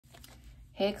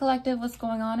Hey collective, what's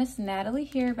going on? It's Natalie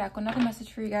here, back with another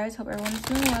message for you guys. Hope everyone is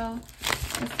doing well.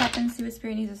 Let's tap in and see what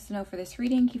Spirit needs us to know for this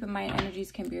reading. Keep in mind,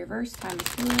 energies can be reversed. Time is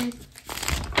fluid.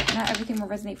 Not everything will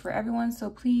resonate for everyone,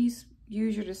 so please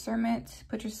use your discernment.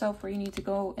 Put yourself where you need to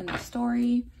go in the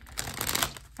story.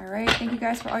 All right, thank you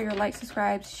guys for all your likes,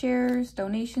 subscribes, shares,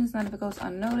 donations. None of it goes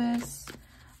unnoticed.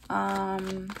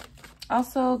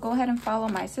 Also, go ahead and follow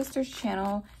my sister's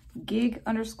channel,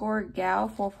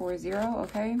 gig_gal440,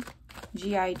 okay?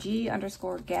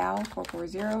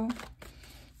 GIG_gal440. All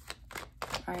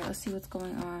right, let's see what's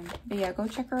going on. But yeah, go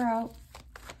check her out.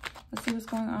 Let's see what's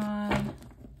going on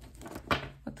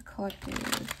with the collective.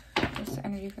 What's the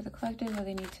energy for the collective? What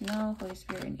they need to know? Holy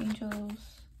Spirit and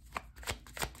angels.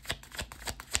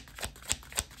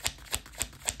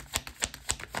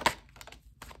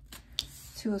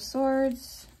 Two of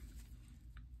Swords.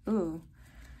 Ooh.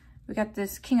 We got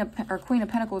this Queen of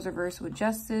Pentacles reverse with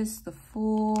Justice, the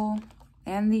Fool,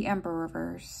 and the Emperor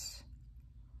reverse.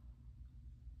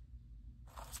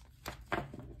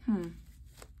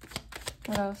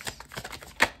 What else?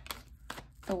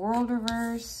 The World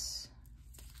reverse.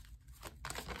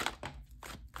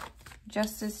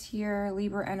 Justice here.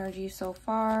 Libra energy so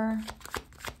far.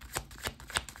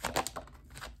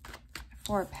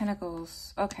 Four of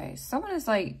Pentacles. Okay, someone is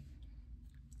like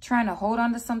trying to hold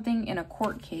on to something in a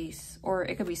court case, or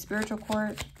it could be spiritual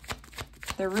court.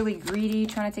 They're really greedy,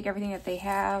 trying to take everything that they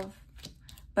have,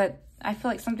 but I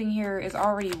feel like something here is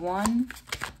already won.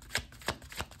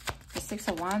 The Six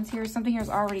of Wands here, something here is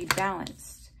already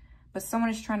balanced, but someone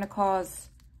is trying to cause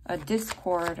a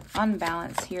discord,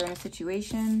 unbalance here in a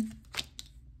situation.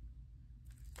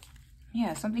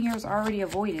 Yeah, something here is already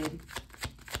avoided.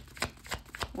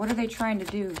 What are they trying to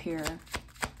do here?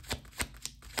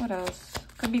 What else?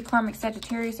 Could be karmic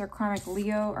Sagittarius or karmic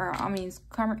Leo, or I mean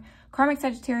karmic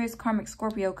Sagittarius, karmic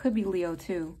Scorpio, could be Leo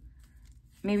too.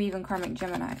 Maybe even karmic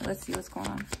Gemini. Let's see what's going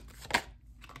on.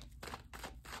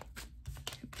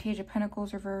 Page of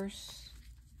Pentacles reverse.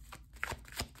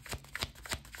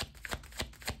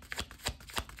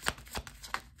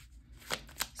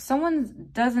 Someone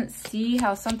doesn't see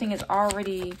how something is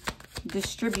already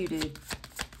distributed.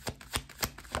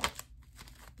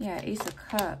 Yeah, Ace of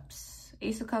Cups.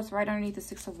 Ace of Cups right underneath the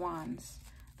Six of Wands.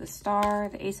 The Star,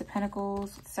 the Ace of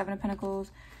Pentacles, Seven of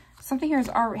Pentacles. Something here has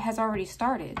already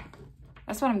started.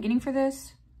 That's what I'm getting for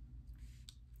this.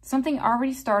 Something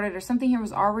already started, or something here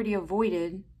was already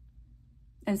avoided,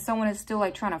 and someone is still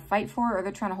like trying to fight for it, or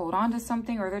they're trying to hold on to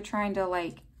something, or they're trying to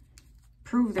like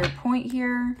prove their point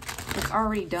here. It's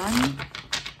already done.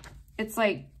 It's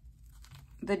like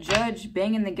the judge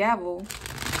banging the gavel,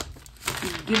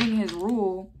 giving his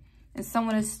rule, and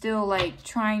someone is still like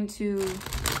trying to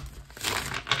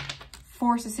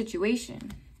force a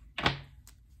situation.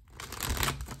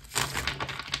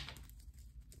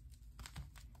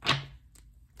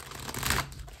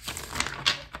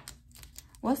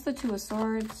 What's the Two of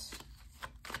Swords?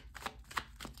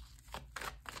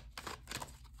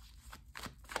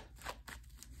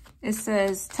 It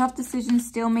says, tough decisions,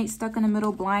 stalemate, stuck in the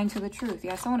middle, blind to the truth.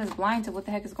 Yeah, someone is blind to what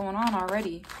the heck is going on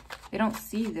already. They don't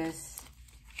see this.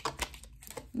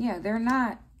 Yeah, they're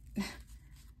not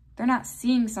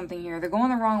seeing something here. They're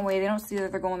going the wrong way. They don't see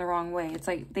that they're going the wrong way. It's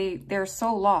like they're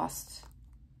so lost.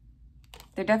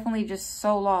 They're definitely just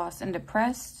so lost and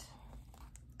depressed.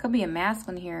 Could be a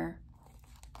masculine here.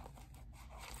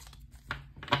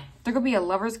 There could be a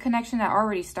lover's connection that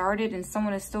already started, and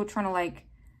someone is still trying to like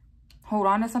hold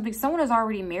on to something. Someone is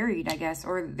already married, I guess,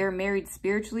 or they're married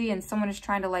spiritually, and someone is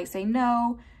trying to like say,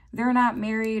 no, they're not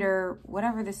married, or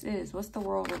whatever this is. What's the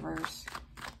World reverse?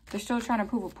 They're still trying to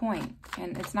prove a point,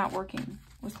 and it's not working.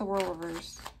 What's the World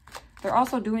reverse? They're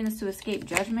also doing this to escape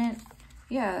judgment.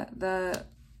 Yeah, the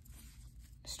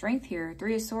Strength here.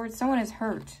 Three of Swords. Someone is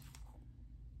hurt.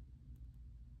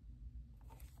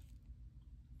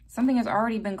 Something has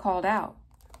already been called out.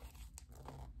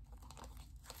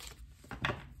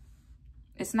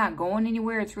 It's not going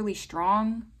anywhere. It's really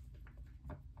strong.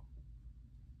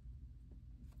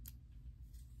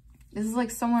 This is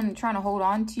like someone trying to hold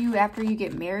on to you after you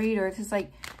get married, or if this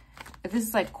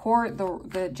is like court,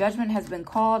 the judgment has been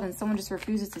called and someone just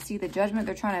refuses to see the judgment.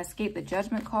 They're trying to escape the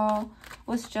judgment call.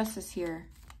 What's Justice here?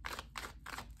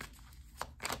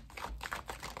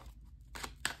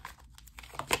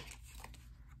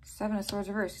 Seven of Swords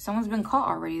reversed. Someone's been caught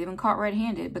already. They've been caught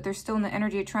red-handed, but they're still in the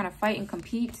energy of trying to fight and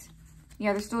compete.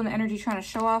 Yeah, they're still in the energy trying to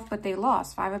show off, but they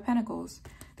lost. Five of Pentacles.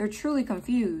 They're truly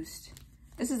confused.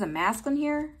 This is a masculine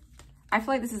here. I feel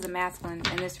like this is a masculine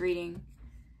in this reading.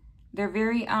 They're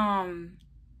very,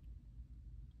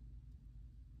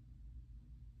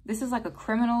 this is like a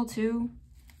criminal too.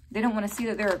 They don't want to see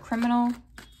that they're a criminal.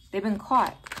 They've been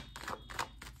caught.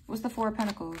 What's the Four of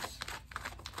Pentacles?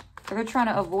 Or they're trying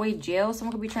to avoid jail.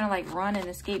 Someone could be trying to like run and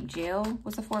escape jail.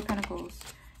 What's the Four of Pentacles?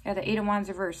 Yeah, the Eight of Wands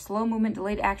reversed. Slow movement,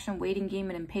 delayed action, waiting game,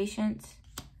 and impatience.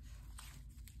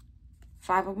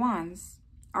 Five of Wands.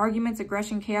 Arguments,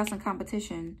 aggression, chaos, and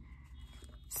competition.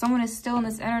 Someone is still in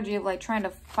this energy of like trying to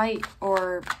fight,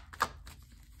 or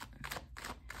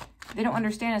they don't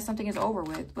understand that something is over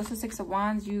with. What's the Six of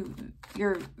Wands? You've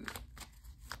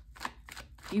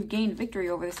gained victory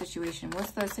over the situation.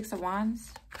 What's the Six of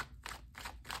Wands?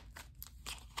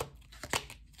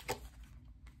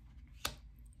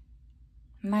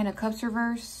 Nine of Cups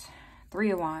reverse.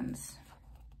 Three of Wands.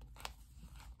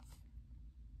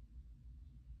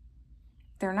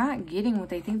 They're not getting what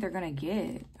they think they're going to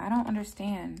get. I don't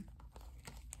understand.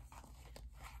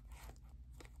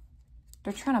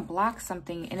 They're trying to block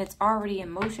something and it's already in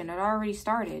motion. It already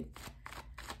started.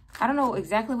 I don't know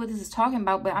exactly what this is talking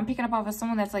about, but I'm picking up off of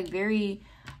someone that's like very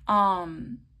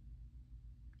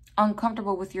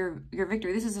uncomfortable with your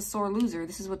victory. This is a sore loser.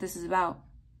 This is what this is about.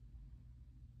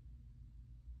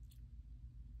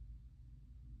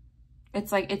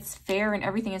 It's like it's fair and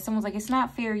everything. And someone's like, it's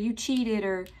not fair. You cheated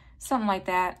or something like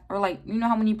that. Or like, you know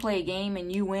how when you play a game and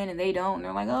you win and they don't. And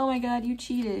they're like, oh my God, you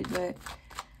cheated. But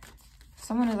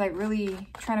someone is like really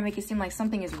trying to make it seem like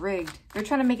something is rigged. They're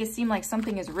trying to make it seem like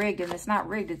something is rigged and it's not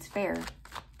rigged. It's fair.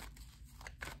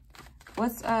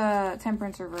 What's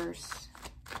Temperance reverse?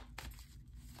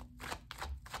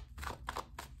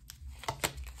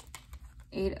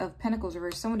 Eight of Pentacles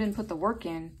reverse. Someone didn't put the work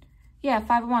in. Yeah,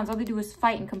 Five of Wands. All they do is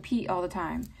fight and compete all the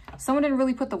time. Someone didn't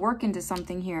really put the work into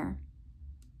something here.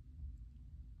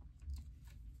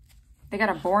 They got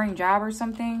a boring job or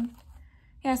something.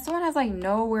 Yeah, someone has like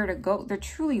nowhere to go. They're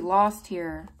truly lost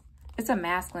here. It's a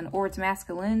masculine or it's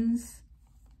masculines.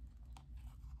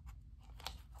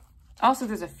 Also,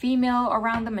 there's a female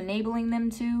around them enabling them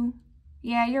too.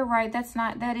 Yeah, you're right.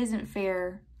 That isn't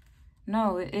fair.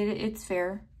 No, it's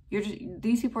fair.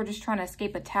 These people are just trying to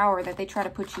escape a tower that they try to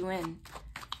put you in.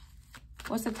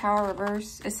 What's the Tower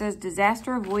reverse? It says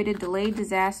disaster avoided, delayed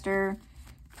disaster,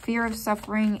 fear of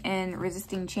suffering, and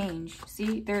resisting change.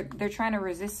 See, they're trying to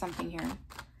resist something here,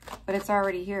 but it's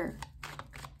already here.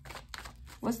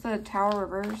 What's the Tower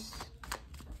reverse?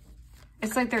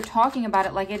 It's like they're talking about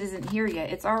it like it isn't here yet.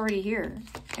 It's already here,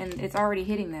 and it's already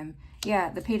hitting them. Yeah,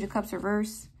 the Page of Cups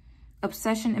reverse.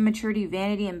 Obsession, immaturity,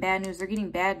 vanity, and bad news. They're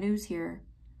getting bad news here.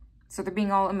 So they're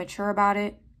being all immature about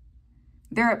it.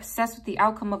 They're obsessed with the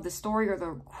outcome of the story or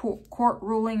the court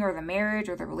ruling or the marriage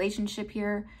or the relationship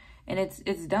here. And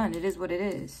it's done. It is what it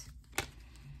is.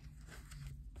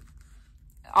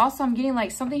 Also, I'm getting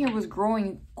like something here was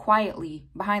growing quietly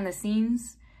behind the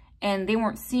scenes and they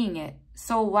weren't seeing it.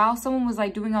 So while someone was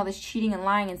like doing all this cheating and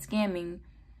lying and scamming,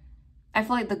 I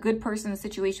feel like the good person in the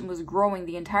situation was growing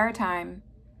the entire time.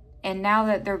 And now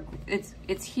that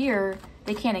it's here,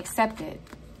 they can't accept it.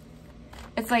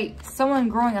 It's like someone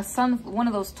growing one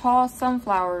of those tall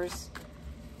sunflowers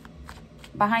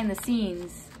behind the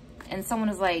scenes, and someone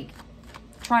is like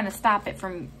trying to stop it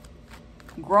from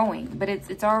growing, but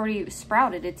it's already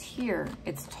sprouted. It's here.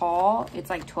 It's tall. It's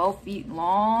like 12 feet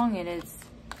long, and it's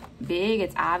big.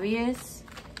 It's obvious.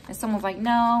 And someone's like,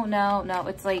 no, no, no.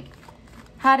 It's like,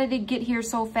 how did it get here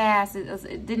so fast?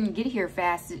 It didn't get here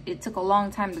fast. It took a long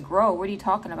time to grow. What are you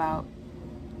talking about?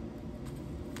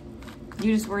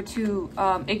 You just were too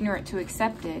ignorant to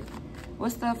accept it.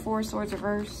 What's the Four of Swords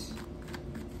reverse?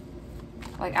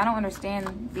 Like, I don't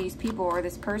understand these people or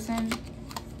this person.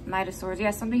 Knight of Swords. Yeah,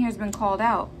 something here has been called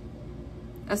out.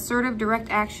 Assertive,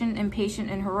 direct action, impatient,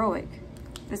 and heroic.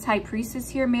 This High Priestess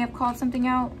here may have called something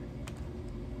out.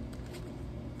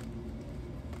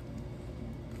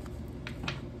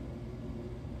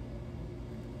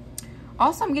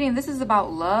 Also, I'm getting this is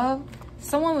about love.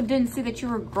 Someone didn't see that you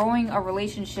were growing a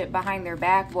relationship behind their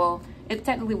back. Well, it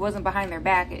technically wasn't behind their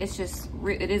back. It's just,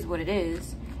 it is what it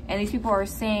is. And these people are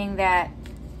saying that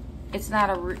it's not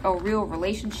a real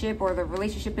relationship, or the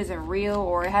relationship isn't real,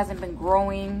 or it hasn't been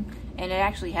growing, and it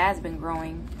actually has been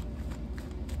growing.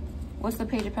 What's the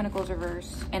Page of Pentacles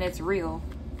reverse? And it's real.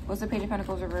 What's the Page of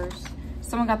Pentacles reverse?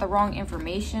 Someone got the wrong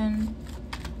information.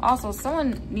 Also,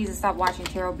 someone needs to stop watching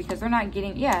tarot because they're not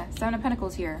getting, yeah, Seven of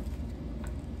Pentacles here.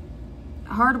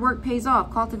 Hard work pays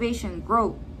off. Cultivation,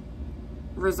 growth,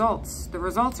 results. The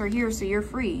results are here, so you're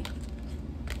free.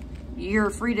 You're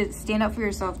free to stand up for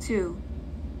yourself too.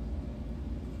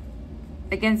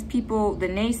 Against people, the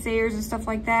naysayers and stuff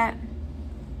like that.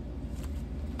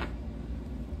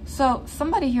 So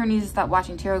somebody here needs to stop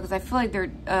watching tarot because I feel like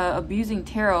they're abusing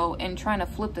tarot and trying to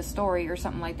flip the story or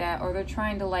something like that. Or they're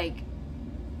trying to like,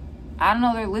 I don't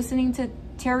know, they're listening to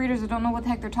tarot readers that don't know what the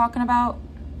heck they're talking about,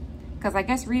 because I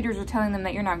guess readers are telling them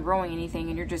that you're not growing anything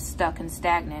and you're just stuck and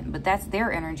stagnant, but that's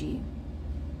their energy.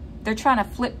 They're trying to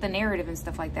flip the narrative and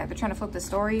stuff like that. They're trying to flip the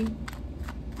story.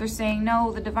 They're saying,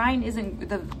 no, the divine isn't,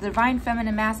 the divine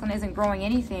feminine masculine isn't growing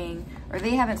anything, or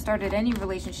they haven't started any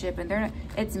relationship, and they're not,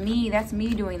 it's me, that's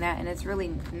me doing that, and it's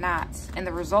really not. And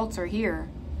the results are here.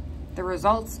 The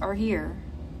results are here.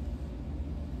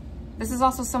 This is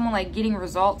also someone like getting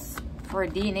results for a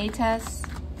DNA test,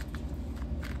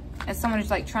 and someone is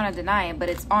like trying to deny it, but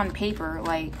it's on paper,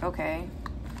 like, okay.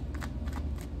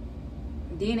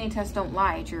 DNA tests don't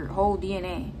lie, it's your whole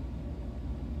DNA.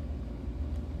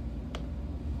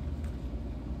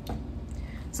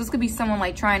 So this could be someone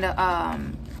like trying to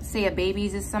say a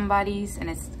baby's is somebody's and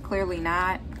it's clearly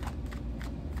not.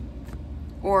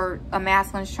 Or a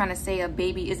masculine's trying to say a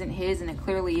baby isn't his and it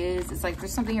clearly is. It's like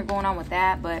there's something here going on with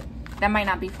that, but that might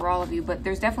not be for all of you. But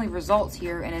there's definitely results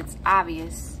here and it's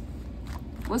obvious.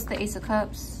 What's the Ace of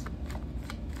Cups?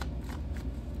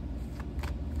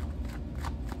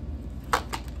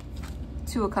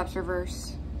 Two of Cups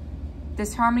reverse.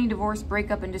 Disharmony, divorce,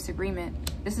 breakup, and disagreement.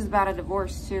 This is about a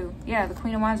divorce too. Yeah, the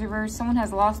Queen of Wands reverse. Someone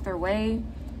has lost their way.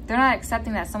 They're not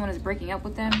accepting that someone is breaking up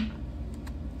with them.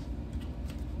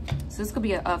 So this could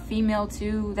be a female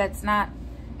too that's not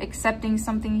accepting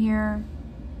something here.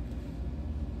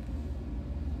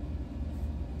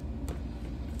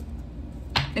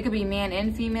 It could be man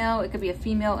and female. It could be a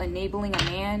female enabling a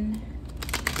man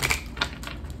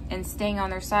and staying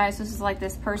on their side. So this is like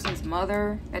this person's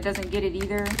mother that doesn't get it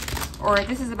either. Or if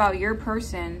this is about your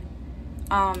person,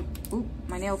 oop,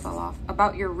 my nail fell off.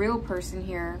 About your real person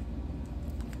here.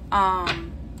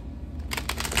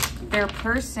 Their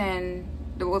person,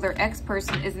 well, their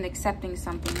ex-person isn't accepting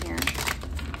something here.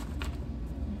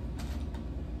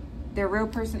 Their real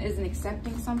person isn't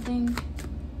accepting something.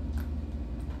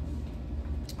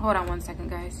 Hold on one second,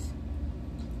 guys.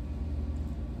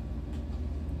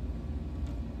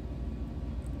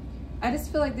 I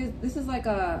just feel like this is like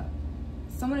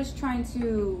someone is trying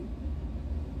to,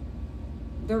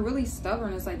 they're really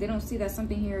stubborn. It's like they don't see that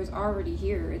something here is already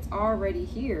here. It's already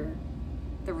here.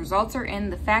 The results are in,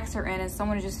 the facts are in, and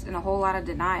someone is just in a whole lot of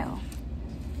denial.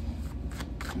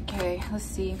 Okay, let's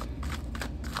see.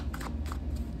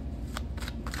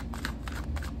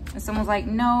 And someone's like,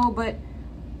 no, but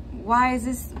why is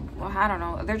this? Well, I don't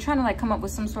know. They're trying to like come up with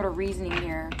some sort of reasoning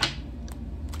here.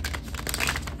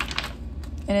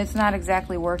 And it's not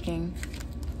exactly working.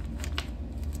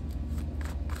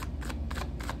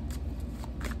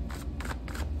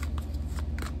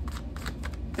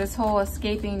 This whole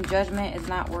escaping judgment is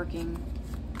not working.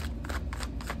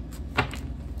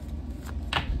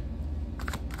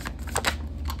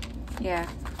 Yeah,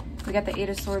 we got the Eight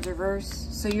of Swords reverse.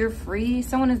 So you're free.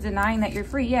 Someone is denying that you're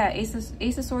free. Yeah, Ace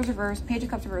of Swords reverse, Page of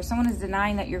Cups reverse. Someone is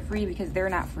denying that you're free because they're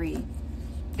not free.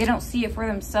 They don't see it for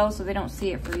themselves, so they don't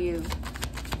see it for you.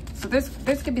 So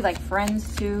this could be like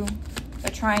friends too.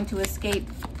 They're trying to escape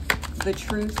the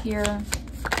truth here.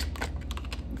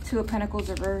 Two of Pentacles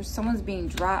reverse. Someone's being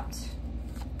dropped.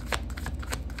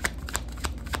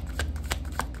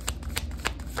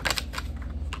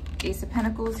 Ace of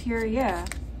Pentacles here, yeah.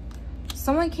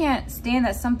 Someone can't stand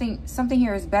that something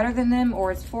here is better than them,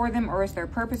 or it's for them, or it's their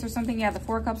purpose or something. Yeah, the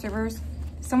Four of Cups reverse.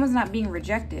 Someone's not being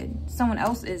rejected. Someone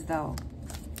else is though.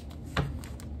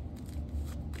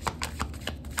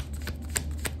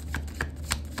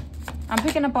 I'm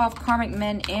picking up off karmic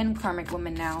men and karmic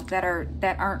women now that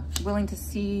aren't willing to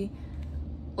see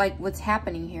like what's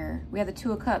happening here. We have the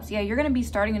Two of Cups. Yeah, you're going to be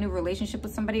starting a new relationship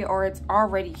with somebody, or it's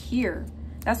already here.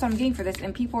 That's what I'm getting for this.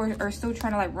 And people are still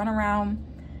trying to like run around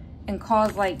and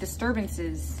cause like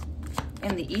disturbances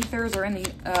in the ethers or in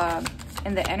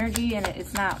the energy, and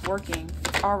it's not working.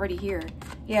 It's already here.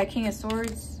 Yeah, King of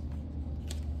Swords.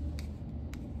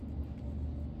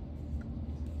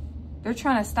 They're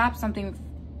trying to stop something.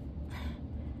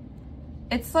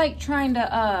 It's like trying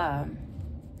to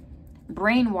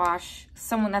brainwash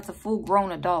someone that's a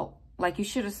full-grown adult. Like you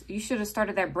should have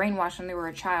started that brainwash when they were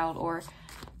a child, or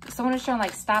someone is trying to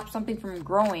like stop something from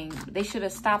growing. They should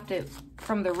have stopped it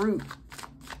from the root.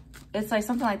 It's like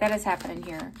something like that is happening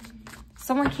here.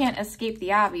 Someone can't escape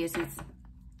the obvious. It's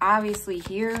obviously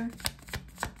here.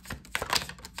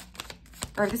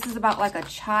 Or if this is about like a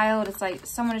child, it's like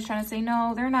someone is trying to say,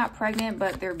 no, they're not pregnant,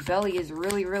 but their belly is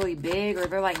really, really big, or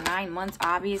they're like 9 months,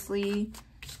 obviously.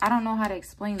 I don't know how to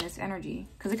explain this energy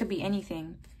because it could be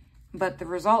anything, but the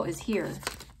result is here.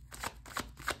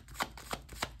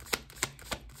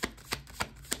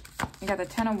 You got the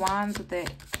Ten of Wands with the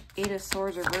Eight of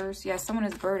Swords reverse. Yeah, someone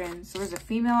is burdened. So there's a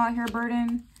female out here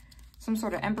burdened. Some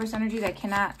sort of Empress energy that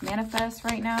cannot manifest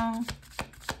right now.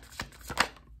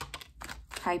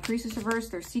 High Priestess reverse.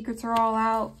 Their secrets are all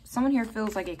out. Someone here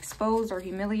feels like exposed or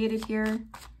humiliated here.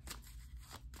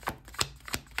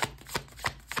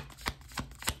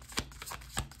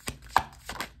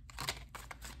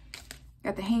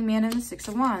 Got the Hangman and the Six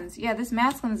of Wands. Yeah, this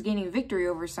masculine is gaining victory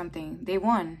over something. They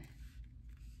won.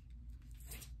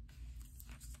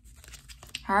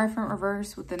 Hierophant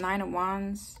reverse with the Nine of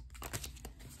Wands.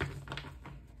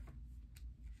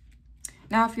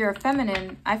 Now, if you're a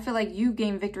feminine, I feel like you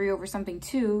gained victory over something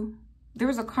too. There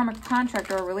was a karmic contract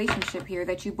or a relationship here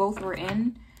that you both were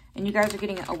in, and you guys are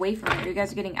getting away from it. You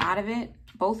guys are getting out of it.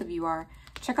 Both of you are.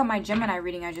 Check out my Gemini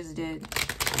reading I just did.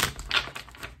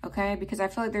 Okay, because I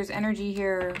feel like there's energy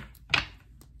here.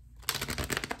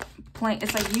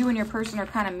 It's like you and your person are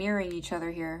kind of mirroring each other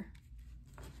here.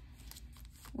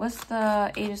 What's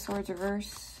the Eight of Swords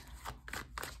reverse?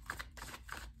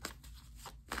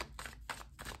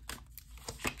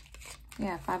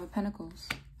 Yeah, Five of Pentacles.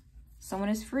 Someone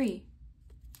is free.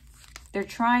 They're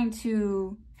trying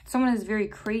to... Someone is very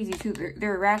crazy too.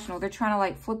 They're irrational. They're trying to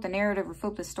like flip the narrative or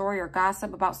flip the story or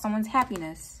gossip about someone's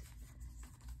happiness.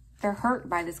 They're hurt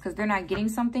by this because they're not getting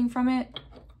something from it.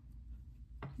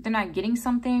 They're not getting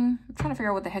something. I'm trying to figure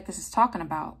out what the heck this is talking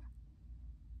about.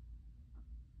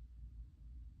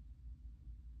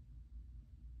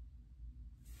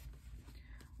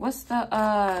 What's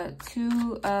the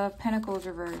Two of Pentacles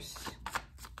reverse?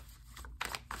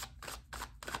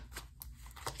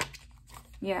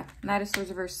 Yeah, Knight of Swords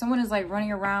reverse. Someone is like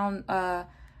running around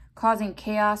causing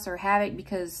chaos or havoc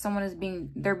because someone is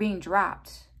they're being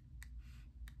dropped.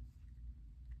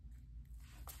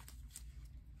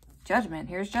 Judgment.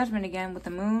 Here's Judgment again with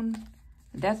the Moon.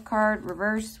 The Death card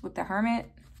reverse with the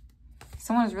Hermit.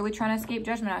 Someone is really trying to escape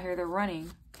judgment out here. They're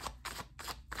running.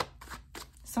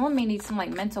 Someone may need some like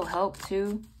mental help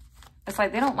too. It's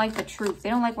like they don't like the truth. They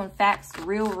don't like when facts,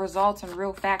 real results and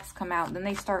real facts come out. Then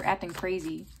they start acting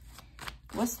crazy.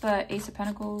 What's the Ace of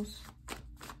Pentacles?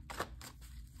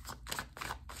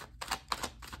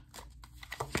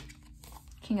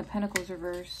 King of Pentacles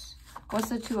reverse. What's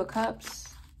the Two of Cups?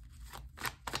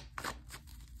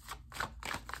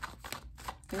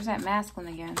 There's that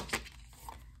masculine again.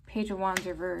 Page of Wands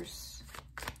reverse.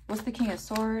 What's the King of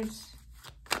Swords?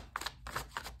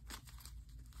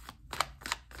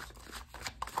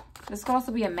 This could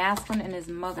also be a masculine and his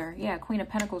mother. Yeah, Queen of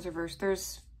Pentacles reverse.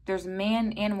 There's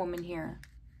man and woman here.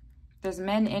 There's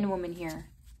men and women here.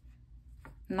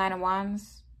 Nine of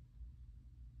Wands.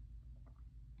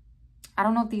 I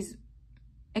don't know if these...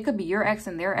 It could be your ex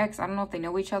and their ex. I don't know if they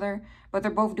know each other. But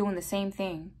they're both doing the same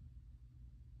thing.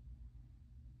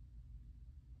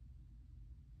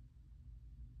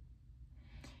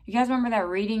 You guys remember that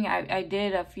reading I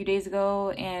did a few days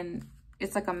ago? And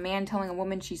it's like a man telling a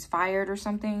woman she's fired or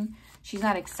something. She's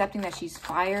not accepting that she's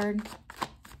fired.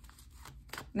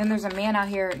 Then there's a man out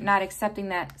here not accepting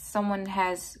that someone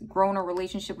has grown a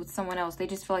relationship with someone else. They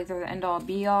just feel like they're the end all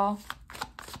be all.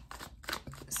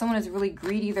 Someone is really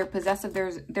greedy. They're possessive.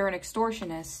 They're an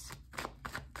extortionist.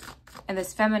 And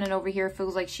this feminine over here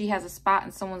feels like she has a spot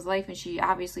in someone's life and she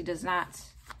obviously does not.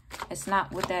 It's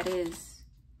not what that is.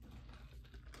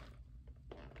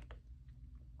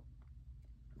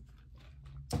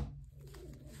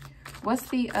 What's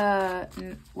the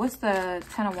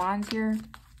Ten of Wands here?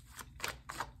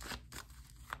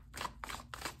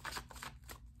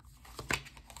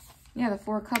 Yeah, the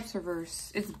Four of Cups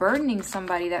reverse. It's burdening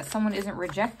somebody that someone isn't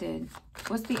rejected.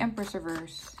 What's the Empress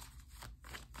reverse?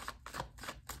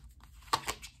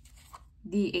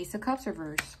 The Ace of Cups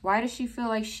reverse. Why does she feel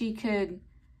like she could...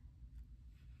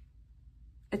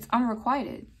 It's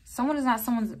unrequited. Someone is not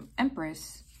someone's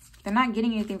Empress. They're not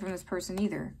getting anything from this person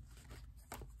either.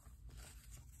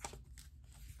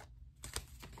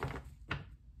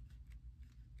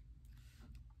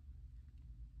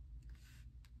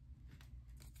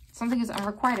 Something is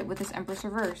unrequited with this Empress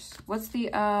reverse. What's the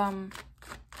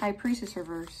High Priestess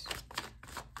reverse?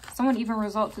 Someone even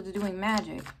resulted to doing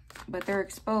magic, but they're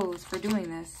exposed for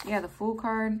doing this. Yeah, the Fool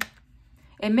card.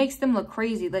 It makes them look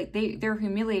crazy. Like they're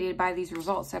humiliated by these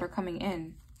results that are coming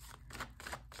in.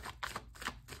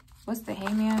 What's the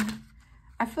Hangman?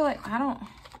 I feel like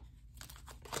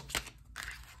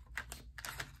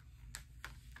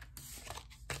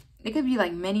it could be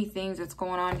like many things that's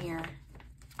going on here.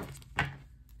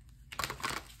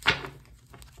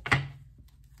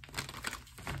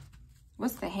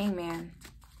 What's the Hangman?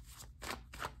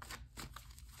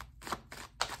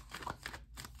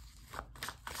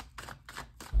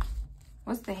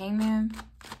 What's the Hangman?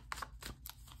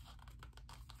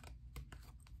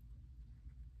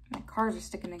 My cards are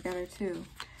sticking together too.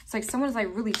 It's like someone's like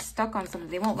really stuck on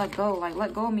something. They won't let go. Like,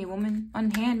 let go of me, woman.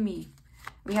 Unhand me.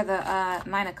 We have the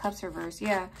 9 of Cups reverse.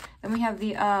 Yeah. Then we have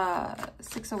the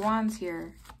 6 of Wands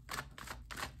here.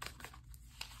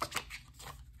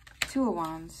 2 of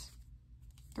Wands.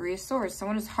 3 of Swords.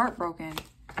 Someone is heartbroken.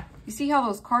 You see how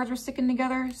those cards were sticking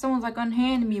together? Someone's like,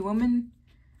 unhand me, woman.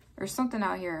 Or something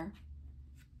out here.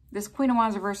 This Queen of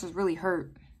Wands reverse is really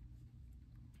hurt.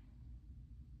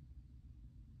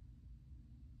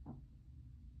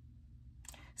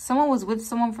 Someone was with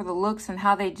someone for the looks and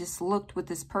how they just looked with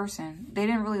this person. They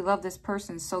didn't really love this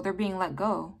person, so they're being let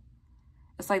go.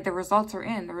 It's like the results are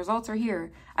in. The results are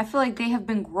here. I feel like they have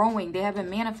been growing. They have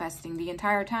been manifesting the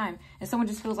entire time. And someone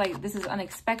just feels like this is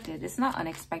unexpected. It's not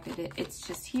unexpected. It's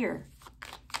just here.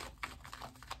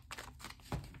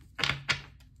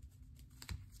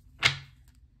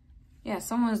 Yeah,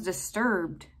 someone's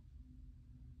disturbed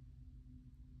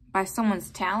by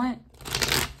someone's talent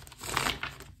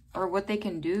or what they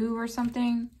can do or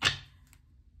something.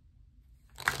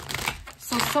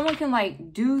 So someone can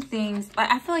like do things.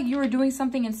 Like I feel like you were doing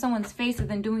something in someone's face and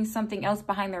then doing something else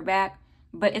behind their back.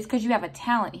 But it's because you have a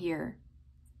talent here.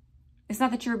 It's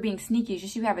not that you're being sneaky. It's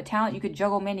just you have a talent. You could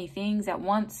juggle many things at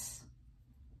once.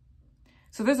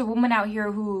 So there's a woman out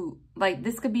here who, like,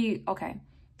 this could be, okay.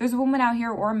 There's a woman out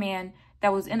here or a man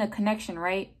that was in a connection,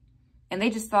 right? And they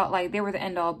just thought like they were the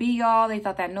end all be all. They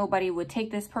thought that nobody would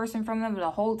take this person from them. But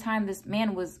the whole time this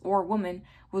man was, or woman,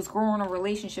 was growing a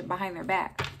relationship behind their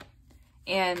back.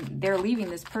 And they're leaving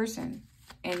this person.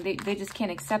 And they just can't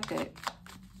accept it.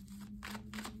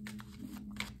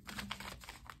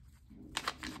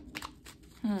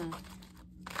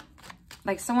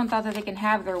 Like someone thought that they can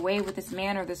have their way with this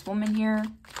man or this woman here.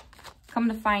 Come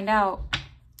to find out,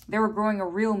 they were growing a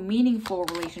real meaningful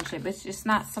relationship. It's just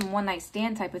not some one-night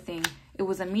stand type of thing. It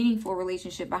was a meaningful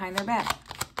relationship behind their back.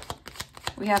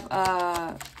 We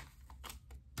have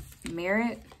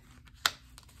merit,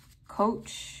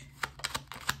 coach,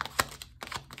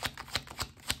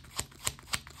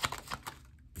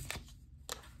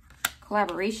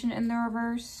 collaboration in the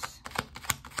reverse.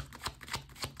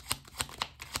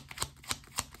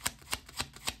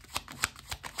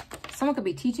 Someone could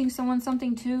be teaching someone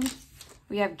something too.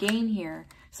 We have gain here.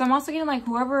 So I'm also getting like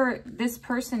whoever this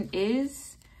person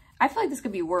is, I feel like this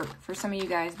could be work for some of you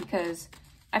guys because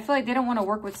I feel like they don't want to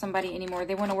work with somebody anymore.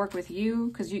 They want to work with you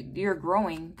because you're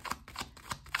growing.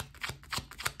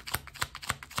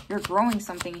 You're growing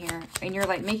something here and you're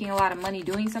like making a lot of money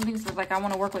doing something. So it's like, I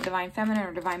want to work with Divine Feminine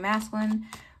or Divine Masculine.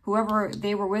 Whoever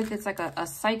they were with, it's like a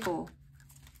cycle.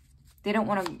 They don't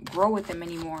want to grow with them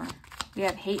anymore. We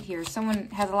have hate here. Someone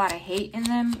has a lot of hate in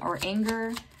them or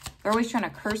anger. They're always trying to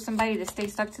curse somebody to stay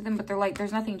stuck to them, but they're like,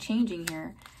 there's nothing changing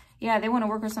here. Yeah, they want to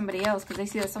work with somebody else because they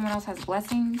see that someone else has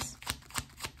blessings.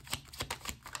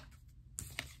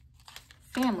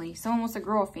 Family. Someone wants to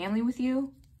grow a family with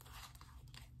you.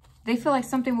 They feel like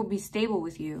something will be stable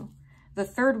with you. The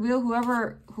third wheel,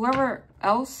 whoever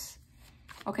else,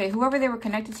 okay, whoever they were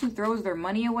connected to throws their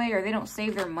money away or they don't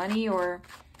save their money or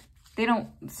they don't,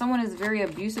 someone is very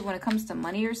abusive when it comes to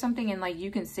money or something and like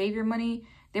you can save your money.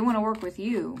 They want to work with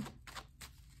you.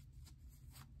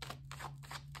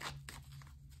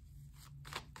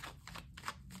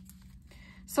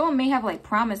 Someone may have like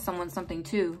promised someone something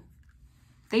too.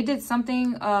 They did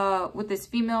something with this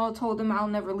female, told them, I'll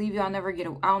never leave you.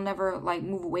 I'll never like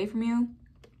move away from you.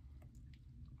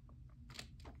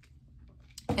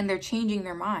 And they're changing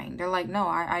their mind. They're like, no,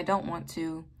 I don't want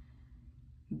to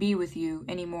be with you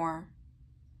anymore.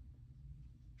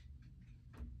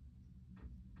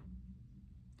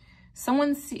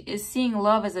 Someone is seeing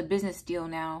love as a business deal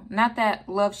now. Not that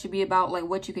love should be about like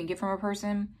what you can get from a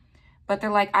person, but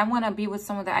they're like, I want to be with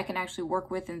someone that I can actually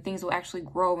work with and things will actually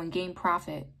grow and gain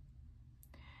profit.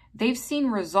 They've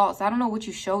seen results. I don't know what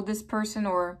you showed this person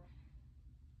or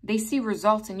they see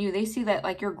results in you. They see that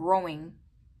like you're growing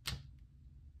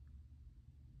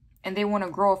and they want to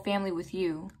grow a family with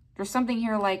you. There's something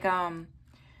here like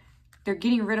they're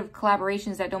getting rid of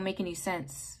collaborations that don't make any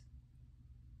sense.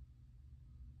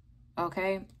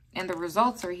 Okay, and the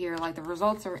results are here. Like the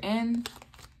results are in.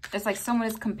 It's like someone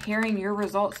is comparing your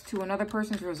results to another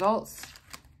person's results.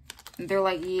 And they're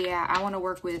like, yeah, I want to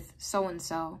work with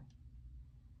so-and-so.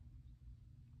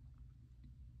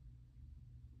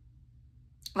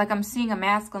 Like I'm seeing a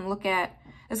masculine look at,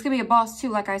 this could be a boss too,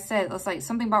 like I said. It's like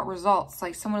something about results.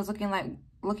 Like someone is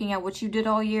looking at what you did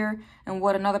all year and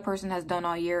what another person has done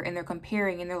all year. And they're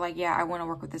comparing and they're like, yeah, I want to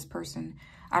work with this person.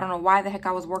 I don't know why the heck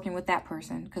I was working with that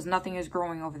person because nothing is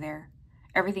growing over there.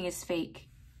 Everything is fake.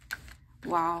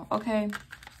 Wow. Okay.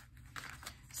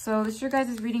 So this is your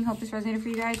guys' reading. Hope this resonated for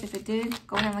you guys. If it did,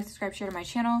 go ahead and like, subscribe, share to my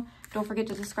channel. Don't forget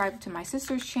to subscribe to my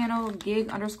sister's channel,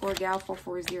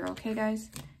 gig_gal440. Okay, guys?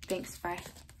 Thanks, bye.